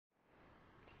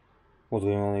What's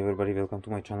going on, everybody? Welcome to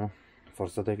my channel. For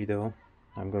today's video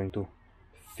I'm going to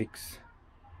fix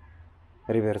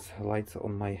reverse lights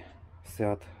on my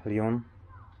Seat Leon.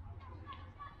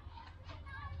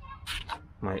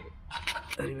 My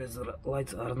reverse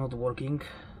lights are not working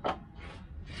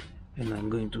and I'm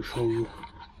going to show you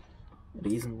the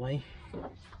reason why.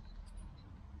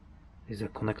 This is a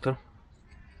connector,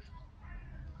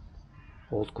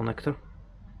 old connector,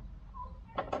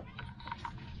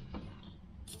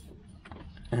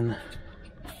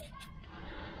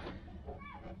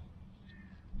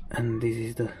 and this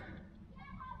is the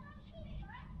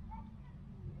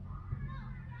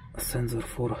sensor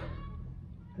for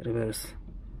reverse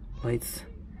lights.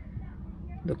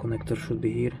 The connector should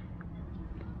be here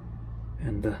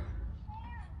and the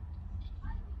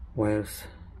wires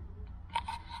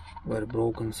were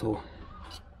broken, so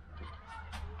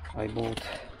I bought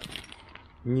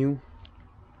new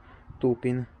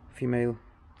 2-pin female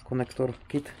connector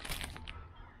kit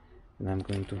and I'm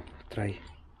going to try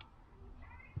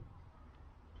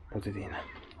put it in.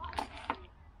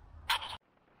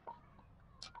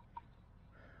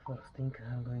 First thing,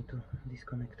 I'm going to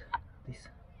disconnect this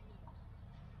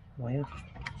wire.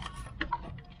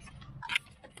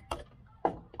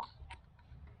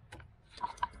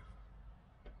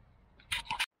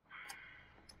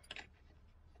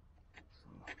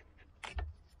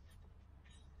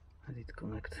 I did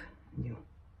connect new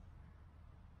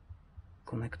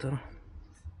connector.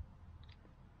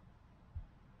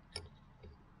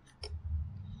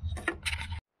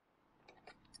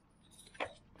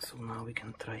 So now we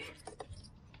can try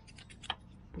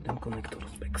putting connector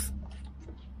specs.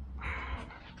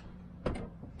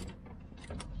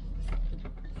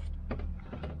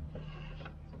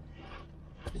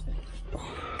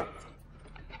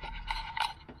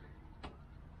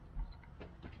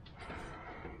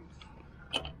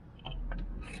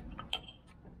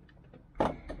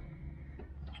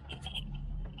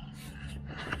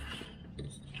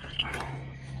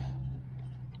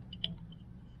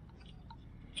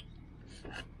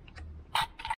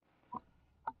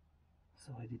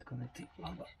 So I did connect the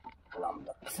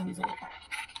lambda sensor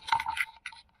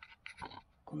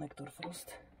connector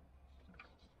first.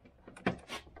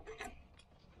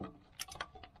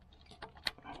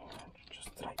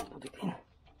 Just try to put it in.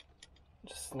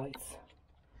 Just slides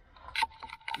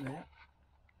there.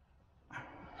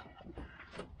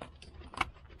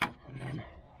 And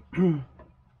then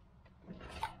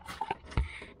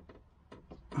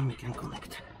we can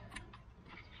connect.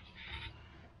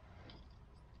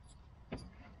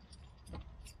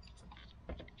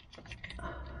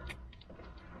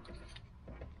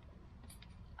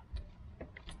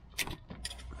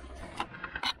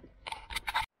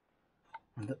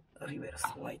 The reverse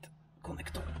light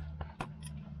connector.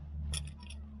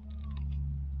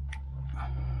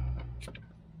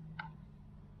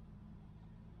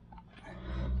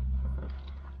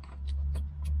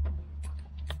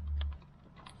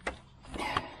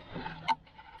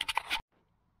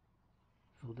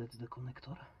 So that's the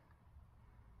connector.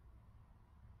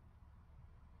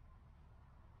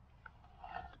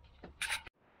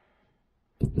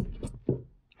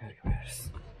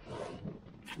 Reverse.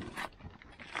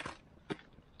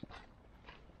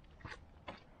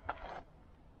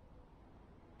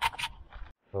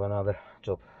 So another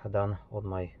job done on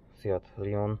my Seat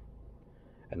Leon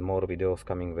and more videos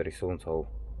coming very soon, so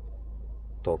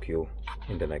talk you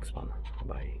in the next one.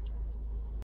 Bye.